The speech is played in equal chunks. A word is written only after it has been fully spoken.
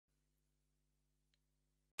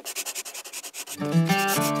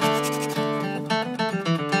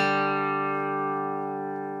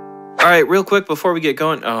right, real quick before we get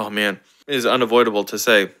going. Oh, man. It is unavoidable to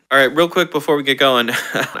say. All right, real quick before we get going,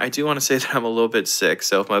 I do want to say that I'm a little bit sick,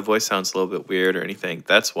 so if my voice sounds a little bit weird or anything,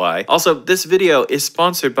 that's why. Also, this video is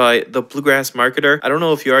sponsored by the Bluegrass Marketer. I don't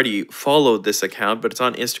know if you already followed this account, but it's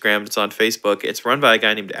on Instagram, it's on Facebook. It's run by a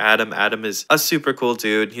guy named Adam. Adam is a super cool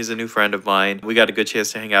dude. He's a new friend of mine. We got a good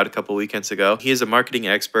chance to hang out a couple weekends ago. He is a marketing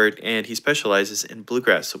expert, and he specializes in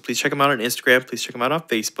bluegrass. So please check him out on Instagram. Please check him out on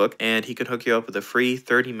Facebook, and he can hook you up with a free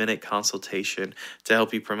 30-minute consultation to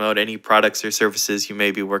help you promote any products or services you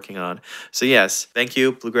may be working on. So yes, thank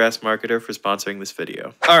you, Bluegrass Marketer, for sponsoring this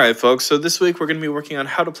video. All right, folks, so this week we're going to be working on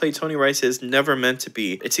how to play Tony Rice's Never Meant to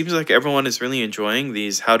Be. It seems like everyone is really enjoying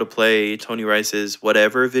these how to play Tony Rice's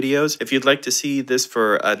whatever videos. If you'd like to see this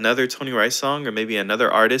for another Tony Rice song or maybe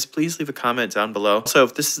another artist, please leave a comment down below. So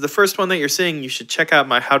if this is the first one that you're seeing, you should check out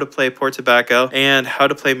my how to play Port Tobacco and how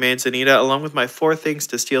to play Manzanita, along with my 4 things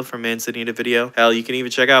to steal from Manzanita video. Hell, you can even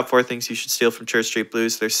check out 4 things you should steal from Church Street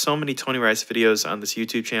Blues. There's so many Tony Rice videos on this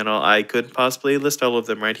YouTube channel. I couldn't possibly list all of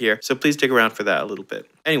them right here, so please dig around for that a little bit.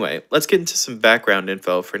 Anyway, let's get into some background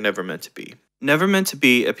info for Never Meant to Be. Never Meant to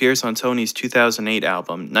Be appears on Tony's 2008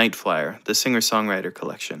 album, Night Flyer, the singer-songwriter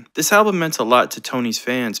collection. This album meant a lot to Tony's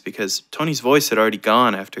fans because Tony's voice had already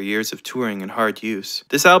gone after years of touring and hard use.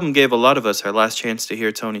 This album gave a lot of us our last chance to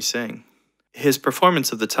hear Tony sing. His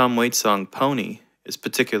performance of the Tom Waits song Pony is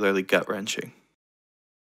particularly gut-wrenching.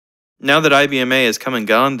 Now that IBMA has come and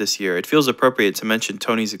gone this year, it feels appropriate to mention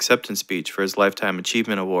Tony's acceptance speech for his Lifetime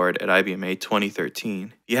Achievement Award at IBMA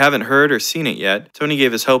 2013. If you haven't heard or seen it yet, Tony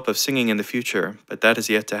gave us hope of singing in the future, but that has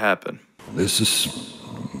yet to happen. This is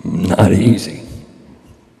not easy.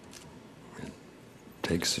 It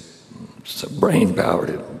takes some brain power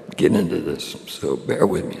to get into this, so bear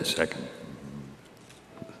with me a second.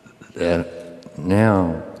 That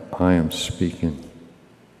now I am speaking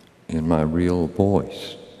in my real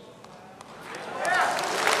voice.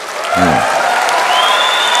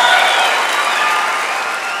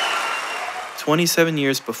 27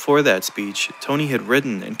 years before that speech, Tony had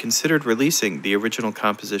written and considered releasing the original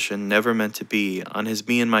composition Never Meant to Be on his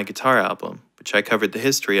Me and My Guitar album, which I covered the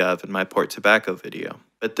history of in my Port Tobacco video.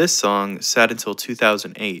 But this song sat until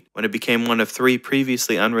 2008, when it became one of 3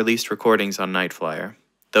 previously unreleased recordings on Night Flyer.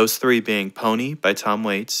 Those 3 being Pony by Tom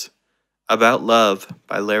Waits, About Love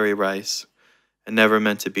by Larry Rice, and Never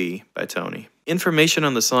Meant to Be by Tony. Information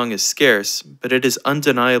on the song is scarce, but it is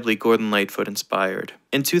undeniably Gordon Lightfoot inspired.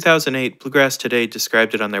 In 2008, Bluegrass Today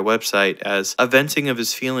described it on their website as a venting of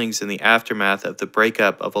his feelings in the aftermath of the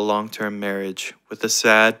breakup of a long-term marriage, with a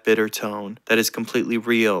sad, bitter tone that is completely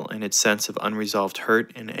real in its sense of unresolved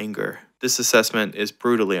hurt and anger. This assessment is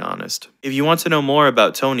brutally honest. If you want to know more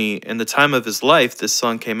about Tony and the time of his life this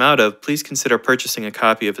song came out of, please consider purchasing a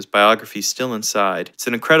copy of his biography, Still Inside. It's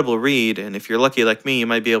an incredible read, and if you're lucky like me, you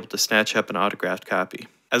might be able to snatch up an autographed copy.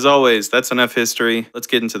 As always, that's enough history. Let's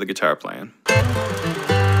get into the guitar playing.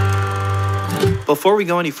 Before we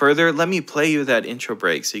go any further, let me play you that intro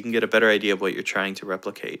break so you can get a better idea of what you're trying to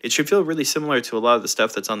replicate. It should feel really similar to a lot of the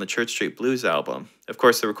stuff that's on the Church Street Blues album. Of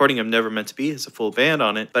course, the recording of Never Meant to Be has a full band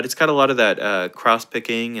on it, but it's got a lot of that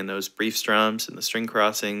cross-picking and those brief strums and the string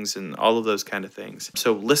crossings and all of those kind of things.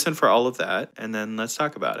 So listen for all of that, and then let's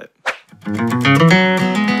talk about it.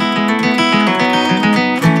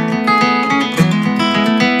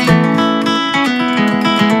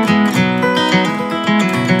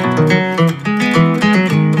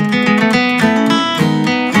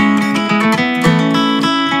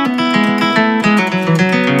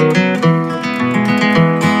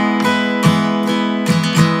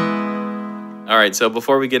 Alright, so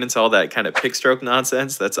before we get into all that kind of pick stroke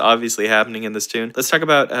nonsense that's obviously happening in this tune, let's talk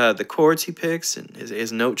about the chords he picks and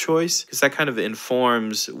his note choice, because that kind of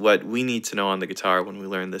informs what we need to know on the guitar when we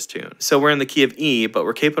learn this tune. So we're in the key of E, but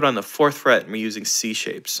we're capoed on the 4th fret and we're using C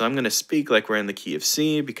shapes. So I'm going to speak like we're in the key of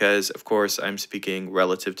C because, of course, I'm speaking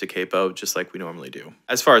relative to capo just like we normally do.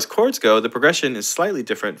 As far as chords go, the progression is slightly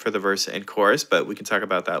different for the verse and chorus, but we can talk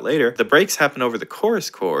about that later. The breaks happen over the chorus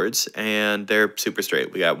chords, and they're super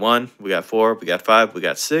straight. We got 1, we got 4, we got 5, we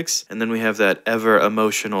got 6, and then we have that ever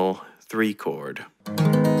emotional 3 chord.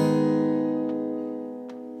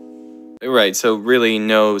 Right, so really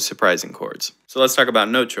no surprising chords. So let's talk about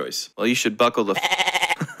note choice. Well, you should buckle the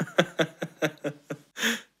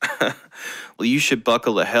Well, you should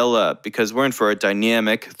buckle the hell up because we're in for a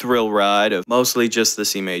dynamic thrill ride of mostly just the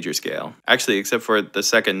C major scale. Actually, except for the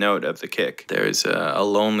second note of the kick. There's a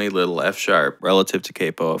lonely little F sharp relative to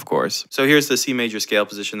capo, of course. So here's the C major scale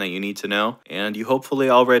position that you need to know, and you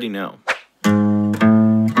hopefully already know.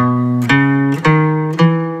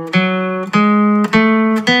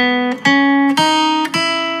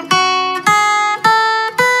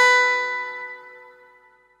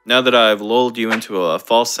 now that I've lulled you into a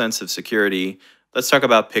false sense of security, let's talk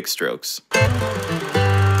about pick strokes.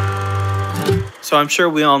 So I'm sure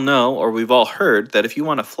we all know, or we've all heard, that if you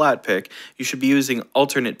want a flat pick, you should be using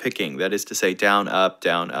alternate picking. That is to say down, up,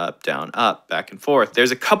 back and forth.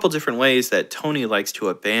 There's a couple different ways that Tony likes to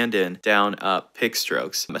abandon down, up pick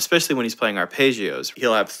strokes, especially when he's playing arpeggios.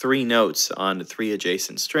 He'll have 3 notes on 3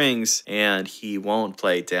 adjacent strings, and he won't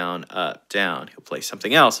play down, up, down. He'll play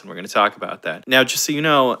something else, and we're going to talk about that. Now, just so you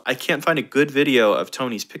know, I can't find a good video of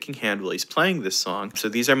Tony's picking hand while he's playing this song, so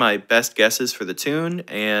these are my best guesses for the tune,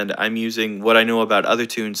 and I'm using what I know about other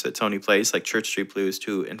tunes that Tony plays, like Church Street Blues,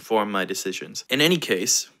 to inform my decisions. In any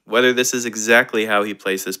case, whether this is exactly how he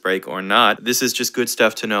plays this break or not, this is just good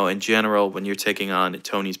stuff to know in general when you're taking on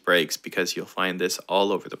Tony's breaks, because you'll find this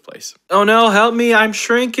all over the place. Oh no, help me, I'm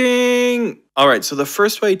shrinking! Alright, so the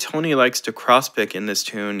first way Tony likes to cross-pick in this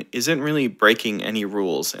tune isn't really breaking any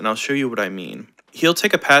rules, and I'll show you what I mean. He'll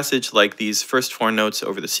take a passage like these first 4 notes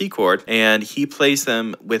over the C chord, and he plays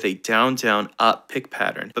them with a down, down, up pick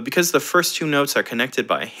pattern. But because the first 2 notes are connected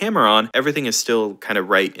by a hammer-on, everything is still kind of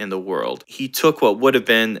right in the world. He took what would have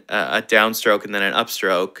been a downstroke and then an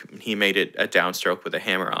upstroke, and he made it a downstroke with a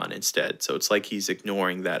hammer-on instead. So it's like he's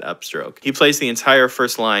ignoring that upstroke. He plays the entire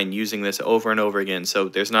first line using this over and over again, so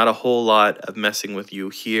there's not a whole lot of messing with you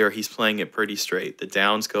here. He's playing it pretty straight. The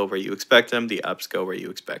downs go where you expect them, the ups go where you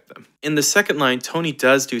expect them. In the second line, Tony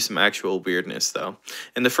does do some actual weirdness, though.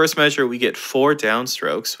 In the first measure, we get 4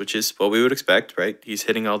 downstrokes, which is what we would expect, right? He's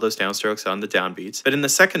hitting all those downstrokes on the downbeats. But in the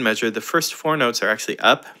second measure, the first 4 notes are actually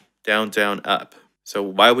up, down, down, up. So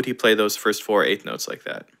why would he play those first 4 eighth notes like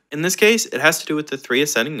that? In this case, it has to do with the 3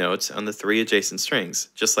 ascending notes on the 3 adjacent strings.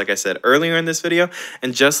 Just like I said earlier in this video,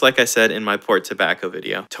 and just like I said in my Port Tobacco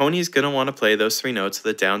video. Tony's gonna want to play those 3 notes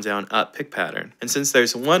with a down, down, up pick pattern. And since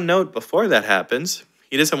there's 1 note before that happens,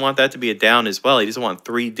 he doesn't want that to be a down as well. He doesn't want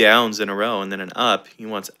 3 downs in a row and then an up. He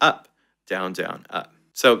wants up, down, down, up.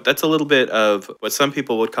 So that's a little bit of what some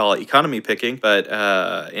people would call economy picking, but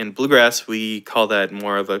in Bluegrass, we call that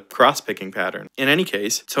more of a cross-picking pattern. In any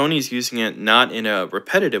case, Tony's using it not in a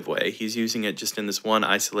repetitive way. He's using it just in this one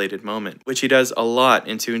isolated moment, which he does a lot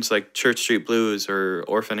in tunes like Church Street Blues or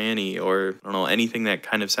Orphan Annie or, I don't know, anything that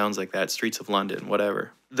kind of sounds like that, Streets of London,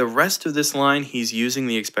 whatever. The rest of this line, he's using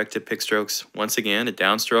the expected pick strokes. Once again, a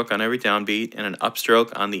downstroke on every downbeat and an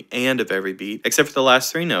upstroke on the and of every beat, except for the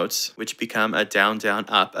last 3 notes, which become a down, down,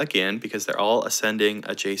 up again, because they're all ascending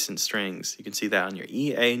adjacent strings. You can see that on your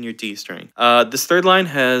E, A, and your D string. This third line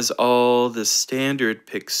has all the standard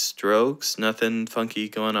pick strokes, nothing funky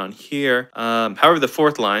going on here. However, the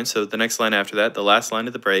fourth line, so the next line after that, the last line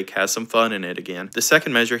of the break, has some fun in it again. The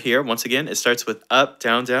second measure here, once again, it starts with up,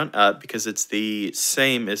 down, down, up, because it's the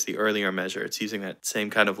same as the earlier measure. It's using that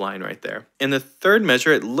same kind of line right there. In the third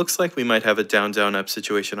measure, it looks like we might have a down, down, up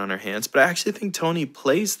situation on our hands, but I actually think Tony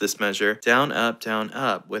plays this measure down,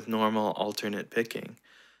 up with normal alternate picking.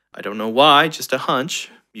 I don't know why, just a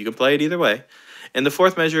hunch. You can play it either way. In the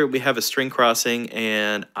fourth measure, we have a string crossing,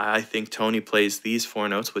 and I think Tony plays these 4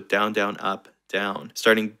 notes with down, down, up, down,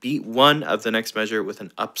 starting beat 1 of the next measure with an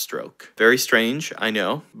upstroke. Very strange, I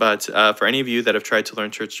know, but for any of you that have tried to learn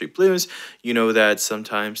Church Street Blues, you know that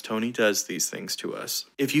sometimes Tony does these things to us.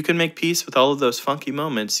 If you can make peace with all of those funky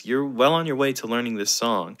moments, you're well on your way to learning this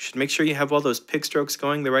song. You should make sure you have all those pick strokes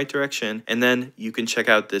going the right direction, and then you can check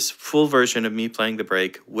out this full version of me playing the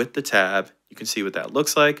break with the tab. You can see what that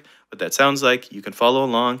looks like, what that sounds like. You can follow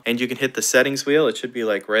along, and you can hit the settings wheel. It should be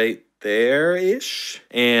like right there-ish,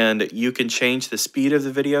 and you can change the speed of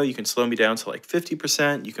the video. You can slow me down to like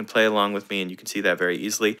 50%. You can play along with me, and you can see that very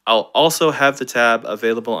easily. I'll also have the tab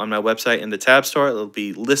available on my website in the tab store. It'll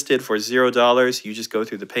be listed for $0. You just go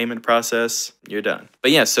through the payment process. You're done. But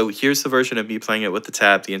yeah, so here's the version of me playing it with the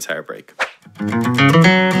tab the entire break.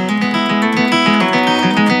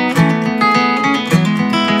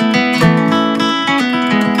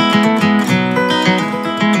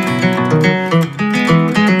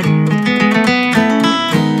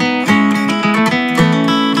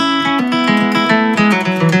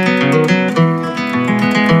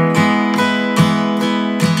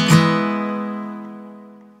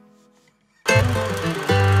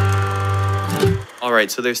 Alright,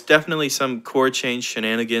 so there's definitely some chord change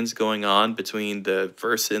shenanigans going on between the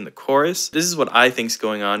verse and the chorus. This is what I think's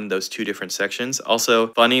going on in those 2 different sections. Also,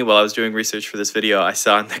 funny, while I was doing research for this video, I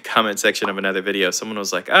saw in the comment section of another video, someone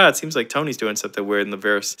was like, it seems like Tony's doing something weird in the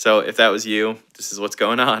verse. So if that was you, this is what's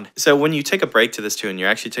going on. So when you take a break to this tune, you're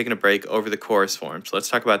actually taking a break over the chorus form. So let's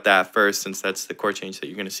talk about that first, since that's the chord change that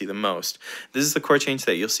you're going to see the most. This is the chord change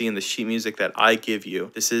that you'll see in the sheet music that I give you.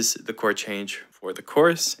 This is the chord change for the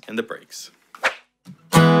chorus and the breaks.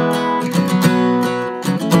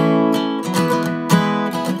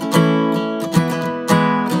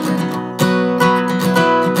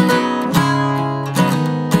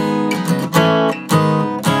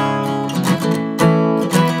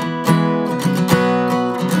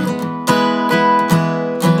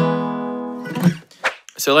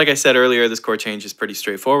 So like I said earlier, this chord change is pretty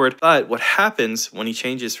straightforward, but what happens when he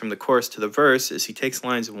changes from the chorus to the verse is he takes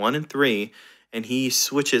lines 1 and 3 and he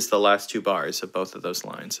switches the last 2 bars of both of those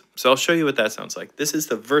lines. So I'll show you what that sounds like. This is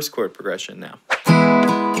the verse chord progression now.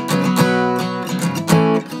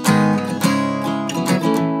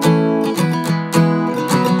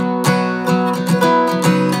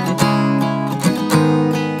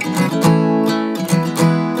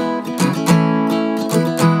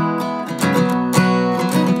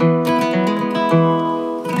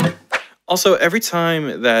 Also, every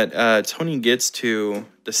time that Tony gets to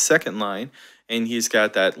the second line and he's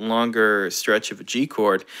got that longer stretch of a G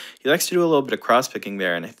chord, he likes to do a little bit of cross-picking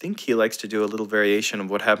there, and I think he likes to do a little variation of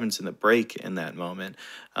what happens in the break in that moment.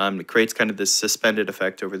 It creates kind of this suspended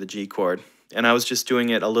effect over the G chord. And I was just doing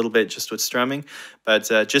it a little bit just with strumming, but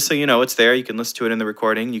just so you know, it's there. You can listen to it in the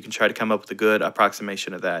recording. You can try to come up with a good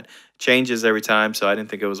approximation of that. Changes every time, so I didn't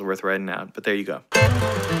think it was worth writing out, but there you go.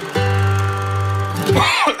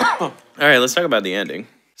 All right, let's talk about the ending.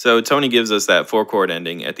 So Tony gives us that 4-chord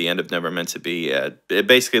ending at the end of Never Meant to Be.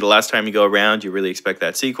 Basically, the last time you go around, you really expect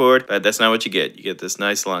that C chord, but that's not what you get. You get this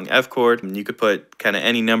nice long F chord, and you could put kind of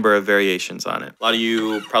any number of variations on it. A lot of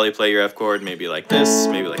you probably play your F chord maybe like this,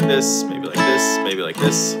 maybe like this, maybe like this, maybe like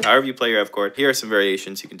this. However you play your F chord, here are some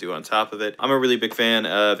variations you can do on top of it. I'm a really big fan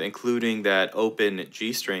of including that open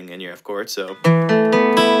G string in your F chord, so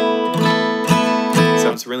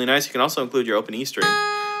sounds really nice. You can also include your open E string,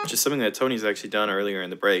 which is something that Tony's actually done earlier in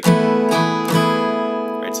the break. All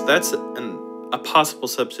right, so that's a possible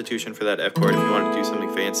substitution for that F chord if you wanted to do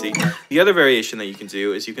something fancy. The other variation that you can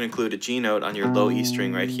do is you can include a G note on your low E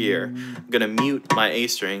string right here. I'm going to mute my A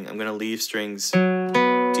string. I'm going to leave strings D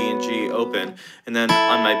and G open. And then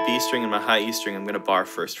on my B string and my high E string, I'm going to bar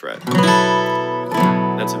 1st fret.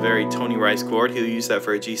 That's a very Tony Rice chord. He'll use that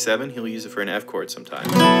for a G7. He'll use it for an F chord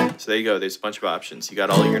sometimes. So there you go. There's a bunch of options. You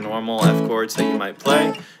got all your normal F chords that you might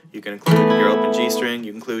play. You can include your open G string.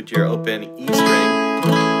 You can include your open E string,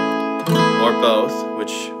 or both,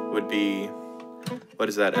 which would be, what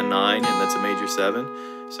is that, a 9, and that's a major 7.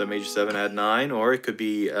 So major 7 add 9, or it could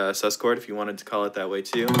be a sus chord if you wanted to call it that way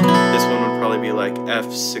too. This one would probably be like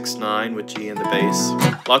F6-9 with G in the bass.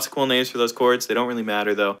 Lots of cool names for those chords. They don't really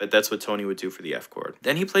matter though, but that's what Tony would do for the F chord.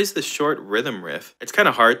 Then he plays this short rhythm riff. It's kind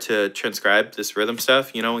of hard to transcribe this rhythm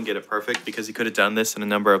stuff, you know, and get it perfect because he could have done this in a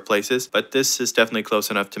number of places, but this is definitely close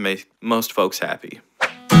enough to make most folks happy.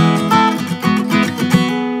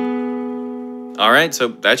 All right, so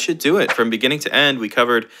that should do it. From beginning to end, we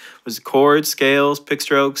covered chords, scales, pick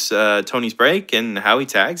strokes, Tony's break, and how he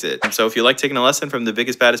tags it. So if you like taking a lesson from the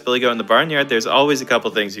biggest, baddest Billy Goat in the barnyard, there's always a couple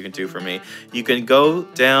things you can do for me. You can go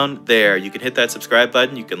down there. You can hit that subscribe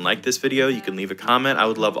button. You can like this video. You can leave a comment. I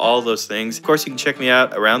would love all those things. Of course, you can check me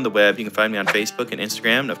out around the web. You can find me on Facebook and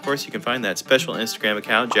Instagram. And of course, you can find that special Instagram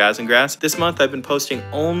account, Jazz and Grass. This month, I've been posting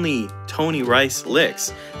only Tony Rice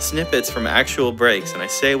licks, snippets from actual breaks, and I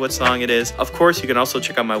say what song it is. Of course, you can also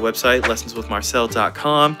check out my website,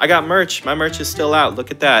 lessonswithmarcel.com. I got merch. My merch is still out.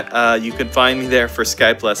 Look at that. You can find me there for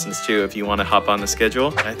Skype lessons too if you want to hop on the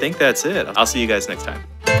schedule. I think that's it. I'll see you guys next time.